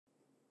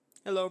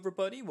Hello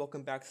everybody,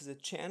 welcome back to the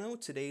channel.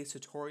 Today's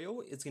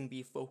tutorial is going to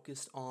be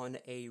focused on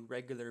a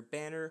regular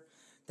banner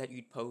that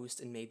you'd post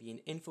in maybe an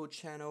info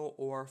channel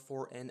or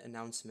for an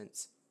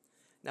announcement.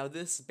 Now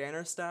this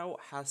banner style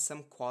has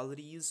some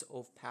qualities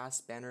of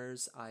past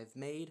banners I've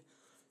made,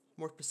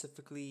 more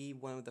specifically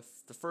one of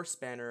the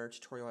first banner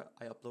tutorial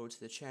I uploaded to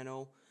the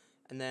channel,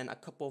 and then a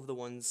couple of the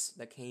ones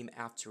that came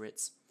after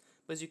it.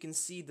 But as you can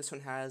see, this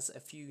one has a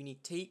few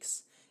unique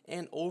takes,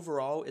 and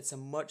overall it's a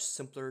much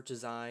simpler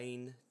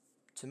design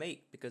to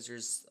make because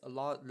there's a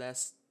lot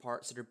less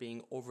parts that are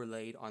being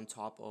overlaid on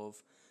top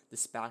of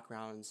this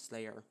background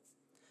layer.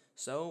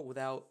 So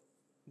without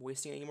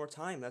wasting any more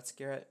time, let's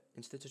get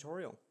into the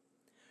tutorial.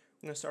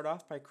 I'm going to start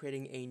off by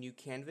creating a new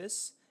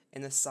canvas,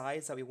 and the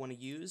size that we want to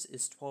use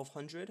is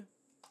 1200.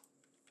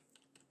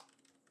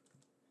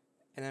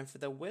 And then for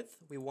the width,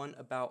 we want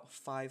about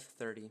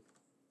 530.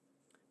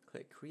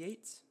 Click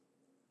Create.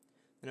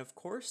 And of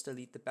course,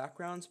 delete the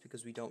backgrounds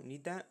because we don't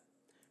need that.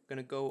 Going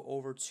to go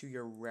over to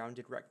your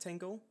rounded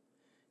rectangle.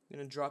 I'm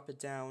going to drop it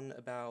down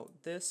about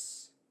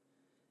this,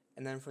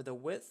 and then for the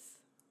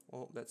width,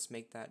 well, let's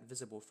make that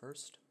visible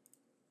first.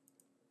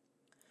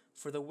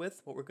 For the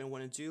width, what we're going to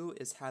want to do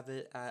is have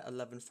it at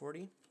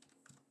 1140,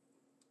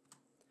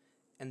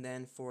 and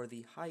then for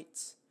the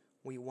height,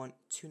 we want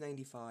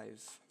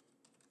 295.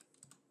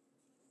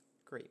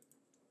 Great.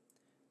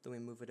 Then we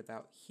move it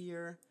about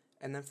here,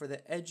 and then for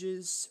the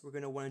edges, we're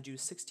going to want to do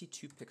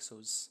 62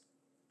 pixels.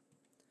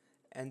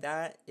 And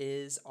that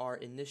is our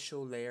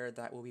initial layer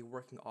that we'll be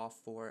working off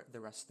for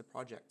the rest of the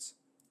project.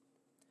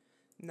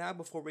 Now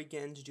before we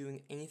get into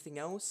doing anything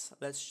else,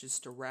 let's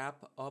just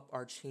wrap up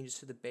our changes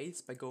to the base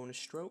by going to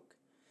stroke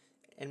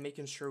and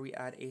making sure we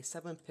add a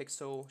 7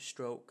 pixel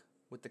stroke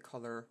with the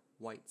color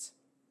white.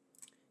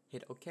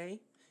 Hit OK.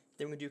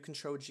 Then we're going to do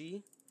Control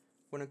G.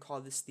 We're going to call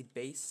this the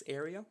base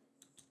area.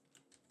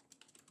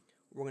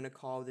 We're going to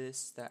call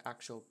this the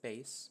actual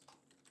base.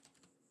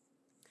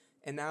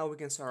 And now we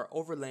can start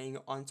overlaying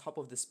on top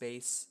of this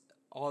base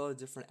all the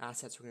different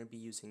assets we're going to be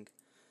using.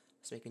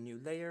 Let's make a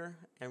new layer,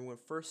 and we're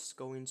first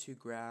going to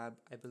grab,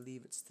 I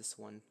believe it's this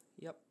one.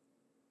 Yep.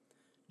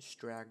 Just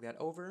drag that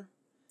over.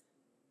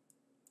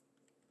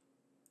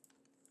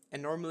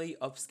 And normally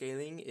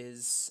upscaling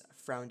is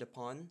frowned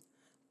upon,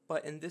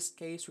 but in this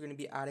case we're going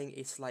to be adding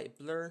a slight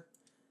blur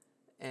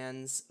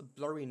and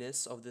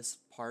blurriness of this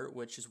part,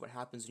 which is what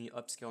happens when you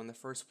upscale in the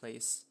first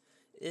place,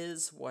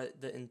 is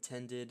what the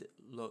intended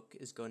look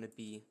is going to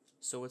be,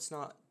 so it's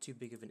not too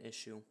big of an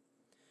issue.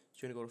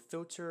 So you're going to go to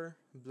Filter,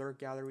 Blur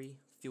Gallery,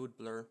 Field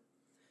Blur,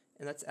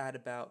 and let's add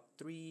about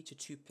 3 to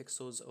 2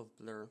 pixels of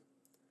blur.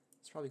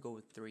 Let's probably go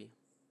with 3.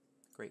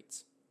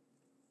 Great.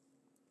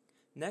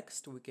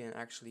 Next, we can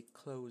actually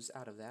close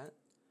out of that.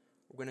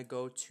 We're going to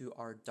go to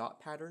our dot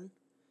pattern,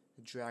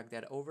 drag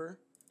that over.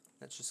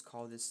 Let's just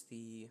call this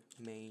the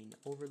main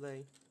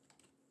overlay.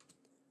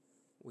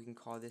 We can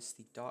call this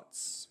the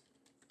dots.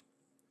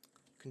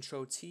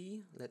 Control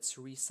T, let's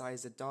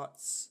resize the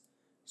dots.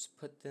 Just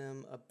put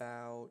them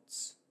about,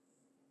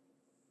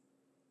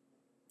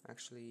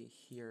 actually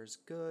here's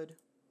good.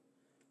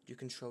 Do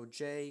Control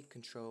J,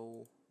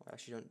 Control, well,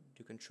 actually don't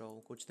do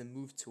Control, go to the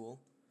Move tool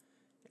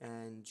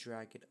and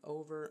drag it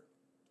over.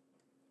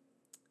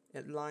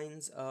 It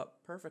lines up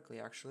perfectly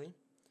actually.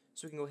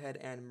 So we can go ahead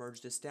and merge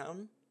this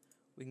down.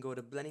 We can go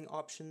to Blending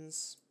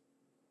Options,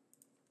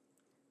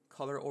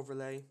 Color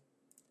Overlay,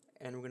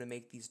 and we're going to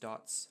make these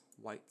dots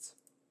white.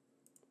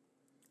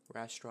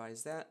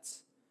 Rasterize that,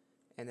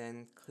 and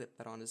then clip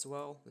that on as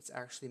well. Let's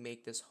actually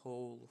make this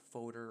whole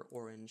folder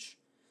orange,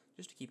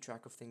 just to keep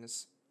track of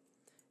things.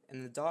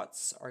 And the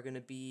dots are going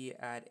to be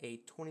at a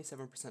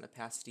 27%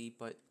 opacity,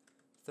 but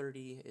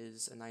 30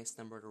 is a nice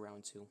number to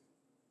round to.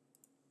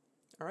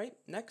 Alright,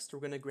 next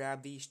we're going to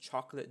grab these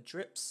chocolate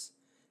drips,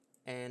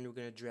 and we're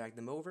going to drag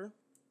them over.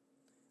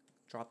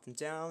 Drop them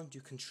down,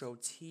 do Control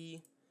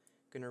T,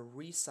 going to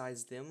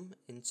resize them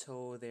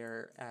until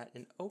they're at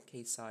an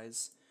OK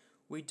size.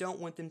 We don't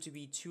want them to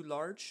be too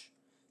large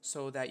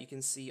so that you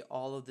can see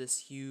all of this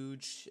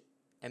huge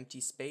empty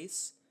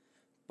space,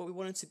 but we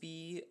want it to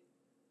be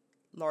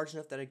large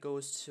enough that it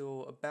goes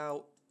to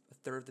about a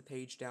third of the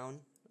page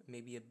down,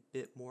 maybe a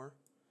bit more,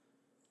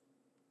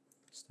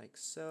 just like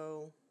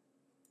so.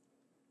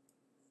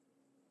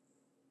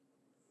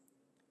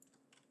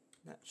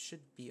 That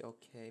should be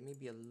okay,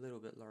 maybe a little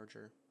bit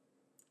larger.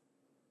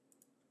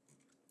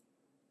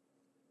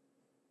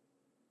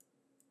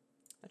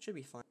 That should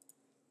be fine.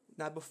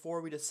 Now before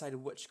we decide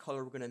which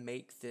color we're going to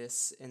make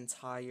this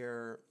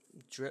entire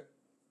drip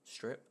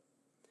strip,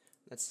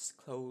 let's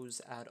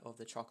close out of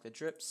the chocolate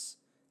drips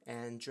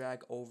and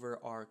drag over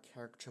our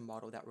character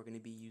model that we're going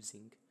to be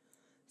using.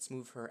 Let's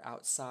move her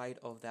outside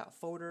of that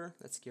folder.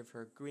 Let's give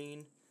her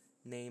green,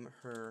 name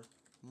her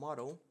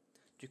model.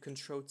 Do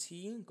Control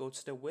T, go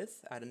to the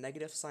width, add a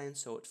negative sign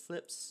so it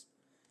flips.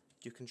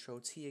 Do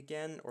Control T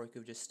again, or you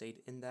could have just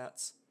stayed in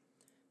that.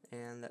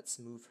 And let's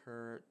move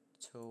her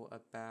to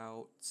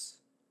about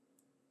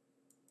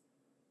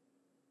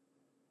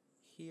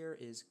here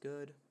is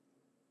good.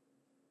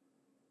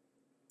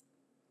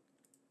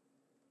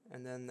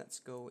 And then let's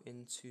go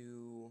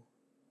into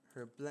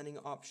her blending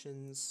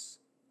options,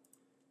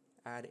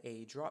 add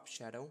a drop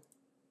shadow.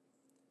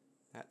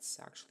 That's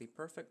actually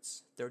perfect,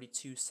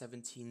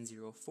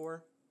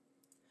 321704.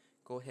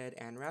 Go ahead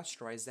and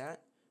rasterize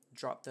that,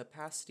 drop the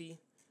opacity.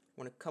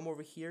 Want to come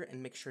over here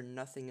and make sure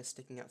nothing is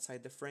sticking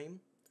outside the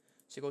frame.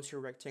 So go to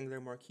your rectangular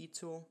marquee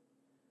tool,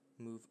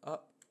 move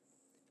up,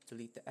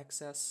 delete the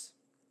excess,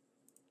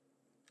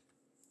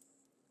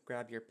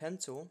 grab your pen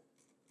tool,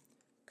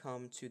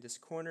 come to this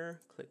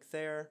corner, click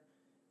there,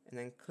 and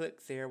then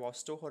click there while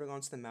still holding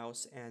onto the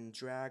mouse and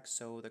drag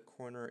so the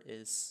corner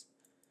is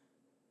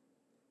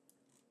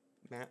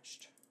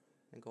matched,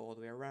 and go all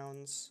the way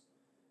around,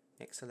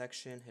 make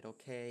selection, hit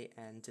OK,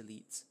 and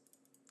delete.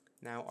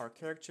 Now our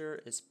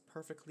character is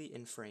perfectly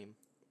in frame.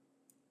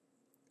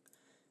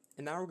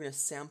 And now we're going to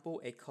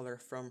sample a color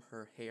from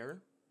her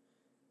hair.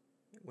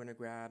 We're going to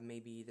grab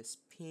maybe this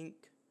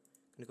pink,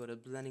 I'm going to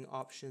go to blending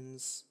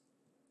options,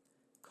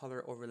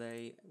 color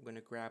overlay, I'm going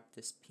to grab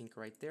this pink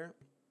right there,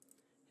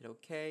 hit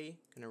OK,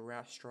 going to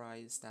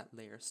rasterize that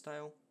layer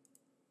style.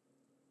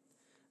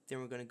 Then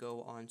we're going to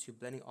go on to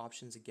blending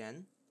options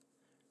again.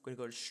 We're going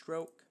to go to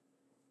stroke,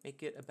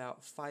 make it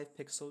about 5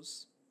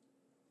 pixels.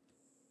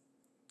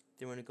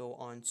 Then we're going to go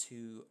on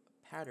to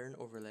pattern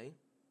overlay.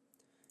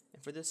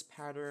 And for this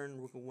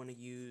pattern, we're going to want to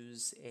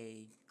use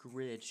a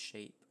grid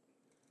shape.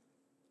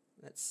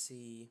 Let's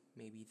see,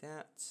 maybe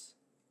that.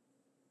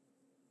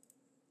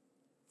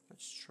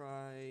 Let's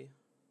try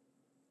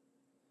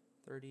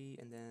 30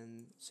 and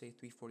then say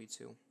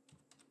 342.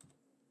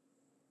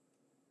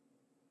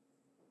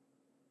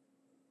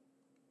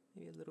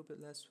 Maybe a little bit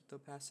less with the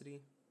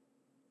opacity.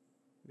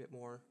 A bit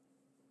more.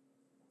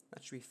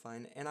 That should be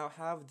fine. And I'll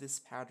have this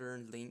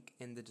pattern link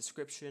in the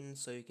description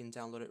so you can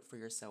download it for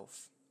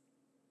yourself.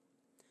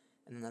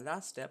 And then the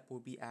last step will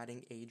be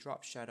adding a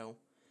drop shadow.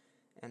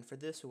 And for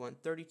this we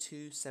want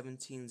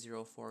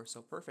 321704,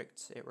 so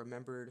perfect. It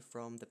remembered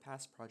from the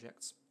past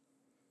projects,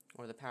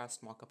 or the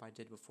past mockup I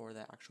did before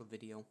that actual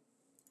video.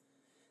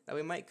 Now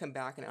we might come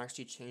back and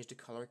actually change the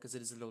color because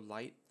it is a little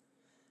light.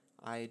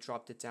 I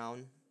dropped it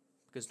down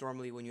because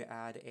normally when you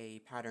add a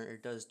pattern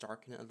it does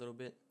darken it a little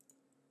bit,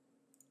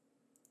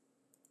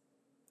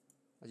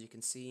 as you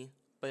can see,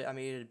 but I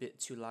made it a bit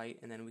too light,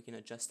 and then we can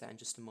adjust that in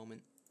just a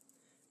moment.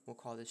 We'll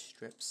call this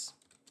strips.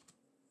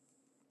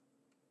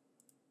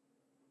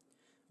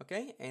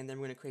 Okay, and then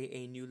we're going to create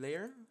a new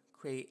layer,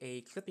 create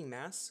a clipping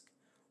mask.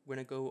 We're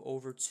going to go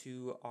over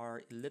to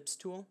our ellipse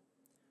tool.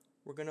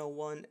 We're going to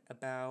want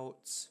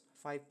about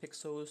 5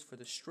 pixels for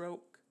the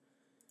stroke.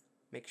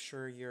 Make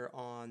sure you're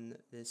on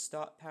this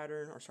dot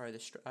pattern, or sorry, the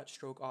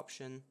stroke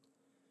option,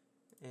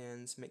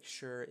 and make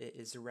sure it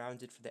is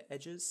rounded for the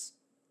edges.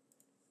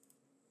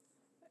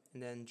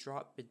 And then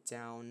drop it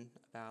down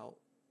about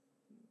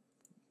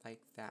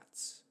like that.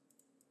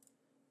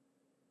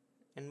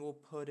 And we'll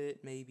put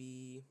it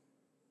maybe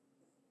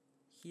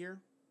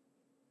here.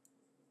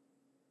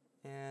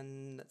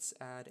 And let's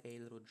add a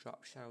little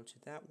drop shadow to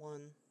that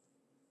one.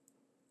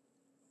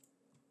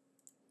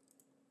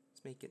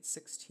 Let's make it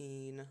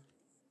 16,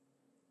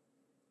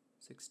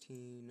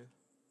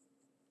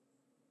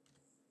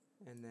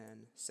 and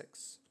then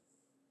 6.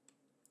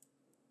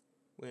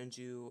 We're going to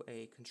do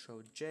a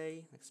Control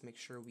J. Let's make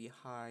sure we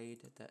hide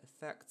the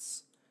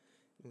effects.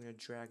 I'm going to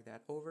drag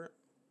that over,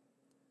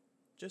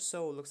 just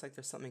so it looks like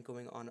there's something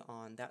going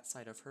on that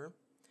side of her.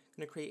 I'm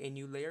going to create a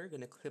new layer,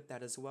 going to clip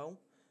that as well.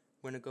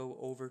 We're going to go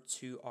over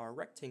to our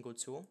rectangle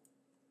tool.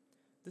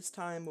 This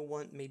time we'll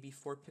want maybe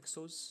 4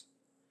 pixels.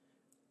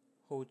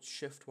 Hold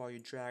shift while you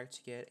drag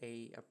to get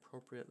a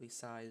appropriately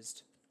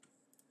sized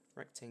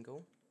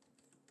rectangle.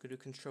 Go to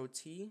Control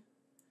T,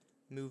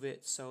 move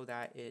it so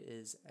that it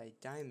is a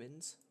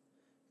diamond.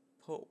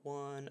 Put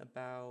one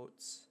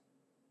about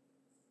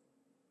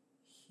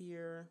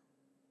here.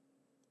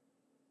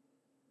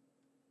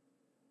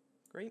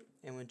 Great,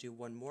 and we'll do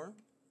one more.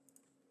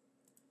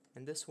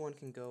 And this one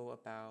can go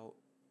about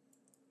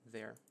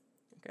there.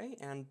 Okay,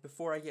 and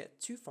before I get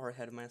too far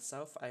ahead of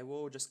myself, I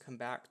will just come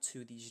back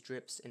to these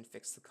drips and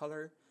fix the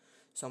color.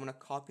 So I'm going to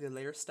copy the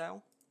layer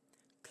style,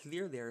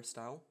 clear layer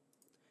style,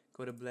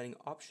 go to blending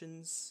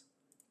options,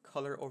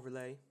 color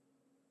overlay,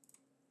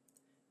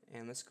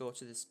 and let's go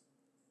to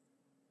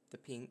the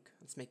pink.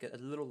 Let's make it a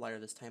little lighter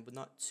this time, but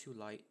not too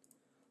light.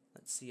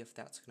 Let's see if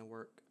that's going to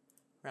work.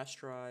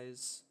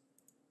 Rasterize,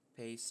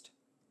 paste,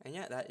 and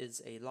yeah, that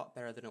is a lot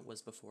better than it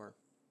was before.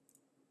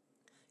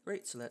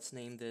 Great, so let's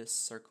name this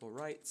circle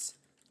right,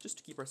 just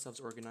to keep ourselves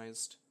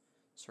organized.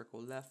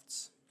 Circle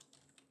left,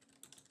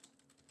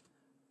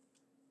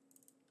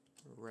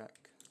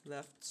 rec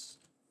left,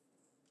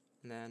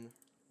 and then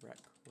rec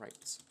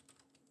right.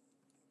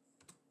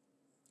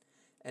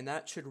 And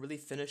that should really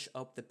finish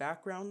up the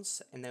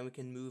backgrounds, and then we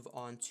can move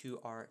on to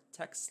our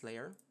text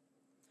layer.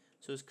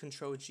 So it's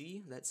Control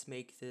G, let's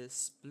make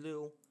this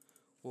blue.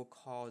 We'll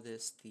call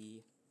this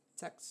the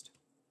text.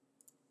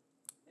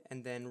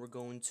 And then we're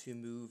going to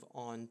move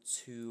on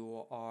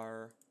to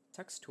our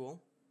text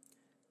tool,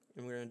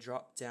 and we're going to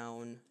drop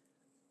down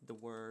the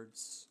word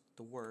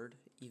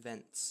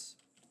events.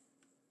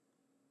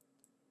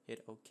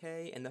 hit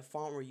OK, and the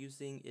font we're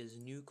using is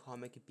New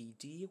Comic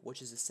BD,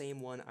 which is the same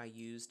one I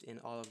used in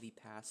all of the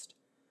past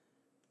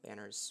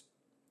banners.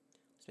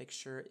 Let's make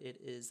sure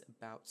it is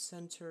about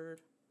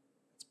centered.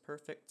 It's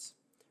perfect.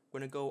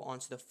 We're going to go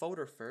onto the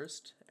folder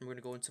first, and we're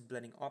going to go into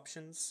blending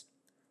options.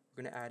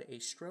 We're going to add a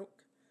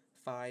stroke,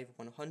 5,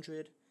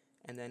 100,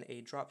 and then a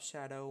drop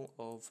shadow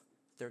of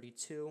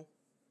 32,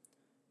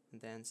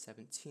 and then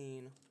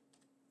 17,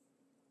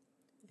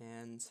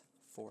 and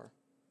 4.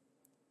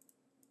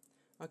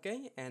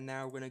 Okay, and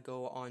now we're going to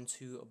go on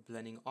to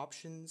blending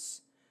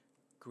options,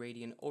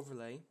 gradient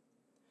overlay,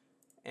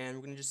 and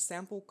we're going to just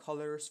sample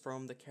colors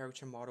from the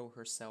character model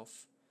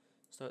herself.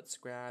 So let's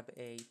grab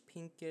a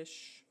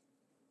pinkish,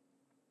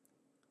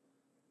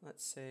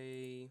 let's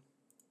say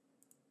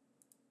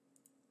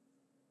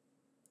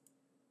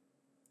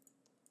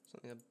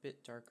something a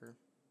bit darker.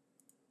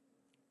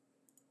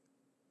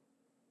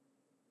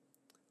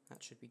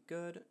 That should be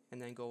good. And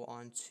then go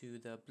on to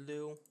the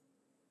blue,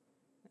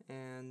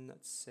 and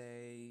let's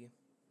say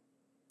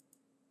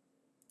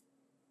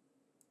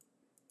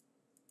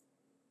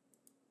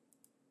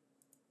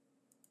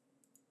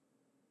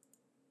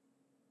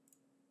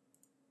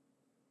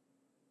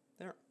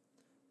there.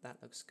 That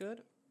looks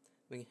good.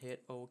 We can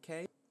hit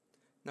OK.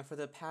 Now for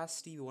the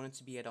opacity, we want it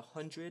to be at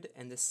 100,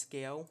 and the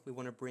scale, we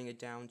want to bring it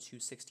down to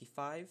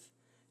 65,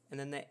 and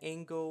then the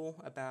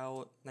angle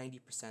about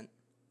 90%.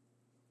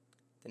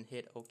 Then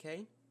hit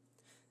OK.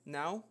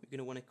 Now you're going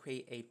to want to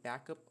create a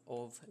backup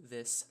of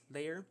this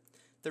layer.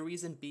 The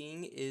reason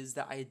being is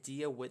the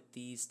idea with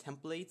these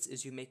templates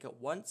is you make it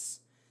once,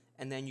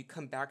 and then you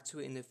come back to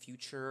it in the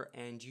future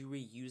and you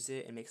reuse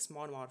it and make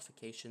small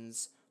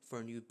modifications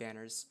for new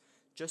banners,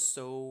 just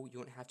so you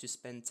don't have to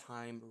spend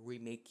time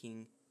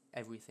remaking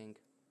everything.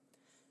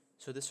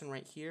 So this one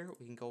right here,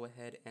 we can go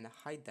ahead and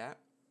hide that.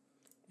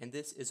 And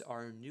this is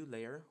our new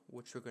layer,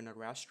 which we're going to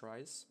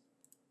rasterize.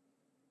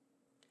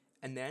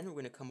 And then we're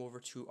going to come over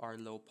to our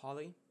low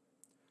poly.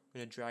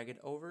 We're going to drag it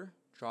over,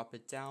 drop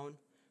it down,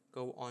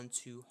 go on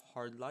to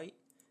hard light,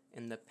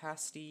 and the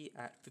opacity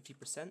at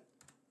 50%.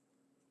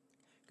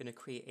 Going to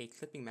create a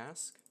clipping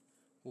mask.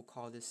 We'll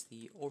call this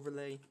the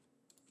overlay.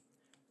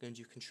 Going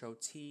to do Control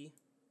T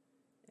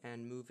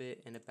and move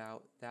it in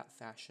about that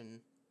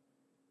fashion.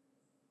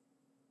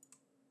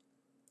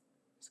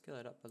 Scale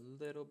it up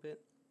a little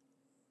bit,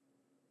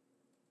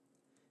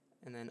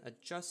 and then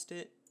adjust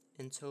it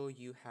until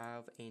you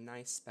have a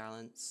nice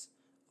balance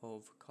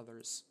of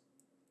colors.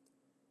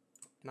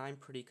 And I'm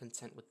pretty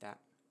content with that.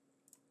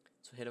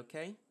 So hit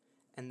OK,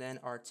 and then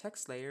our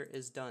text layer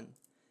is done.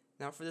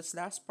 Now for this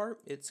last part,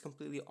 it's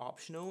completely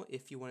optional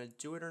if you want to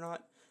do it or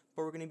not,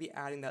 but we're going to be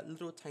adding that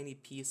little tiny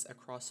piece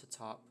across the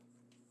top.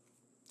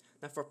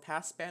 Now for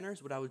past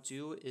banners, what I would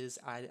do is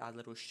add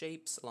little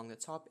shapes along the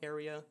top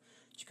area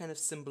to kind of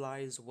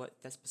symbolize what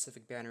that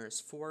specific banner is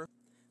for.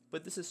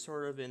 But this is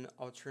sort of an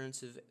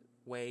alternative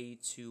way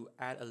to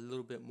add a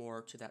little bit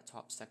more to that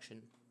top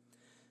section.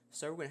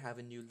 So we're going to have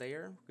a new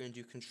layer. We're going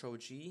to do Control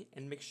G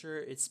and make sure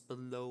it's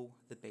below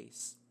the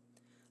base.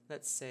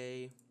 Let's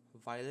say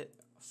violet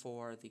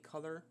for the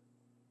color.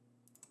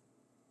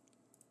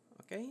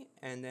 Okay,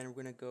 and then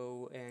we're going to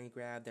go and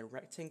grab the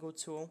rectangle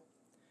tool.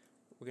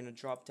 We're going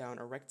to drop down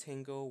a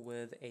rectangle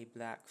with a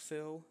black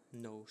fill,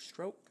 no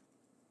stroke.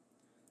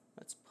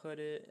 Let's put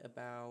it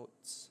about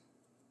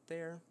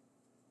there.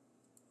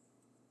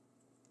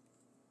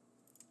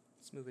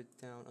 Let's move it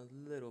down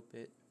a little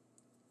bit.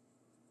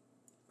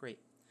 Great.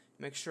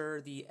 Make sure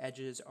the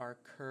edges are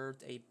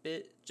curved a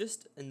bit,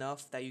 just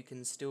enough that you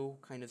can still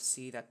kind of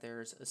see that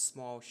there's a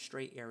small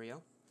straight area.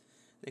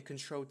 Then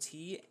Control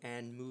T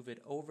and move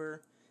it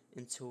over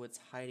until it's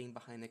hiding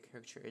behind the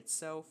character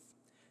itself.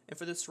 And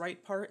for this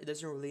right part, it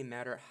doesn't really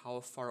matter how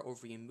far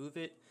over you move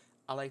it.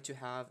 I like to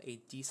have a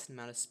decent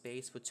amount of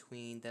space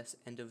between this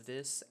end of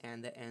this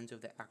and the end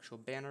of the actual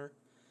banner.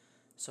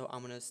 So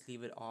I'm going to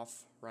leave it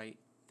off right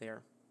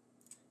there.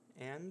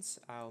 And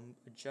I'll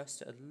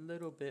adjust it a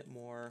little bit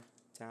more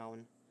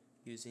down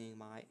using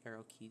my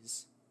arrow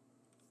keys.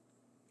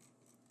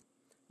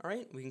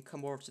 Alright, we can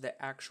come over to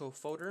the actual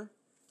folder.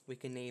 We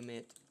can name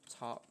it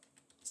top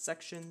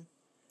section,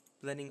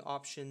 blending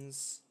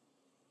options,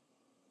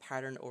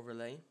 pattern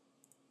overlay.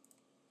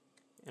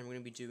 And we're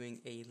going to be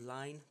doing a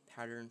line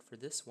pattern for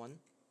this one.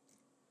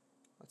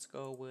 Let's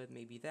go with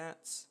maybe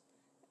that.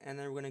 And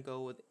then we're going to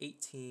go with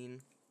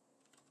 18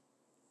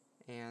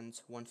 and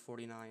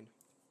 149.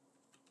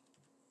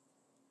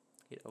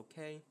 Hit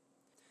OK.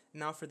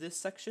 Now for this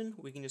section,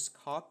 we can just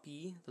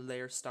copy the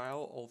layer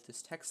style of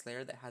this text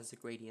layer that has the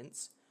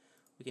gradients.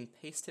 We can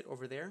paste it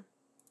over there,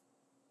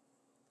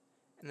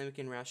 and then we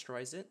can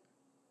rasterize it.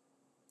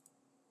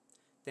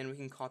 Then we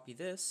can copy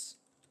this,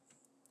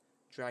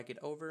 drag it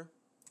over,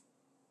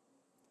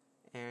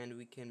 and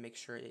we can make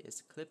sure it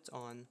is clipped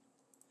on,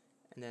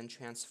 and then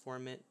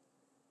transform it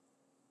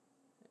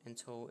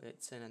until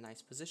it's in a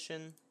nice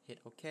position.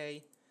 Hit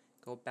OK,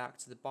 go back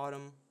to the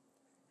bottom,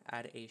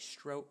 add a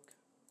stroke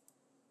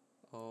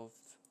of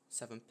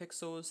 7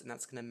 pixels, and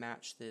that's going to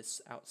match this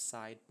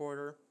outside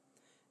border,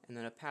 and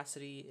then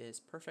opacity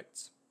is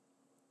perfect.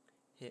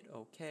 hit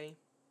OK.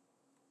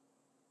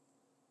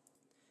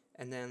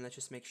 And then let's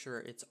just make sure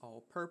it's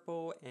all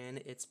purple and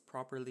it's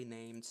properly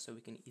named so we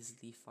can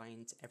easily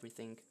find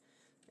everything.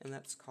 And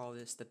let's call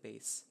this the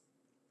base.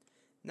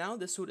 Now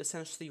this would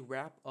essentially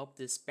wrap up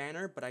this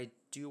banner, but I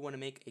do want to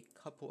make a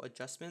couple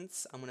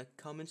adjustments. I'm going to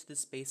come into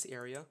this base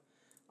area.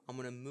 I'm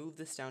going to move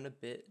this down a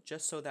bit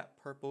just so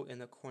that purple in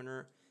the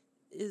corner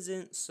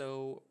isn't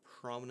so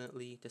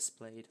prominently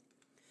displayed.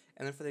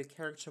 And then for the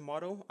character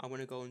model, I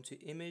want to go into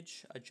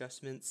Image,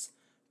 Adjustments,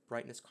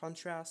 Brightness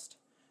Contrast,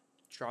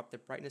 drop the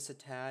brightness a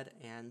tad,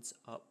 and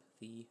up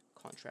the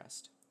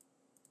contrast.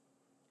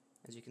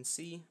 As you can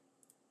see,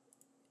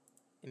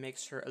 it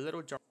makes her a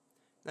little dark.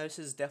 Now this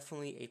is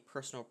definitely a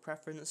personal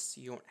preference,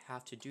 you don't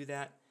have to do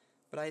that,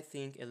 but I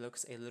think it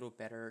looks a little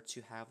better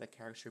to have the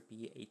character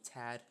be a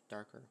tad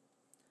darker.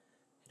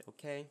 Hit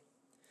OK,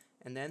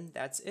 and then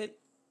that's it.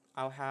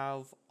 I'll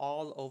have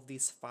all of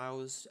these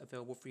files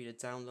available for you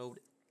to download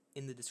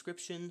in the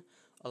description,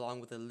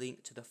 along with a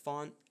link to the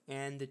font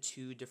and the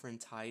 2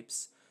 different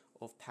types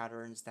of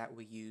patterns that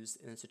we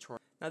used in the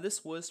tutorial. Now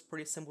this was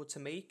pretty simple to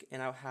make,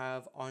 and I'll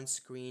have on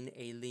screen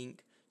a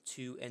link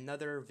to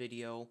another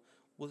video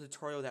with a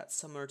tutorial that's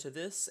similar to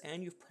this,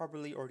 and you've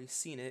probably already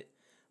seen it,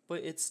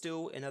 but it's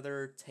still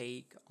another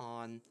take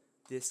on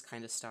this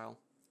kind of style.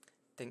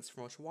 Thanks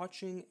so much for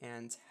watching,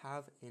 and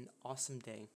have an awesome day.